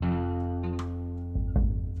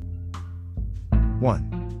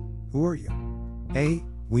1. Who are you? A.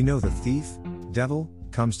 We know the thief, devil,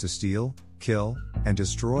 comes to steal, kill, and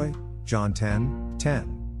destroy. John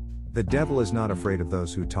 10:10. The devil is not afraid of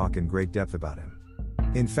those who talk in great depth about him.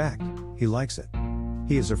 In fact, he likes it.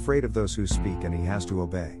 He is afraid of those who speak and he has to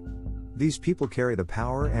obey. These people carry the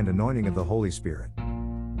power and anointing of the Holy Spirit.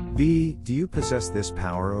 B. Do you possess this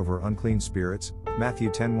power over unclean spirits?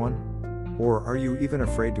 Matthew 10:1. Or are you even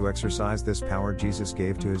afraid to exercise this power Jesus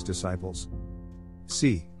gave to his disciples?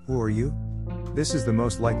 C. Who are you? This is the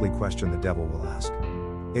most likely question the devil will ask.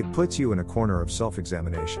 It puts you in a corner of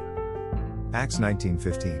self-examination. Acts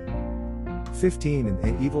 19:15. And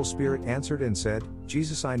an evil spirit answered and said,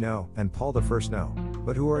 Jesus I know, and Paul the first know,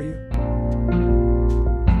 but who are you?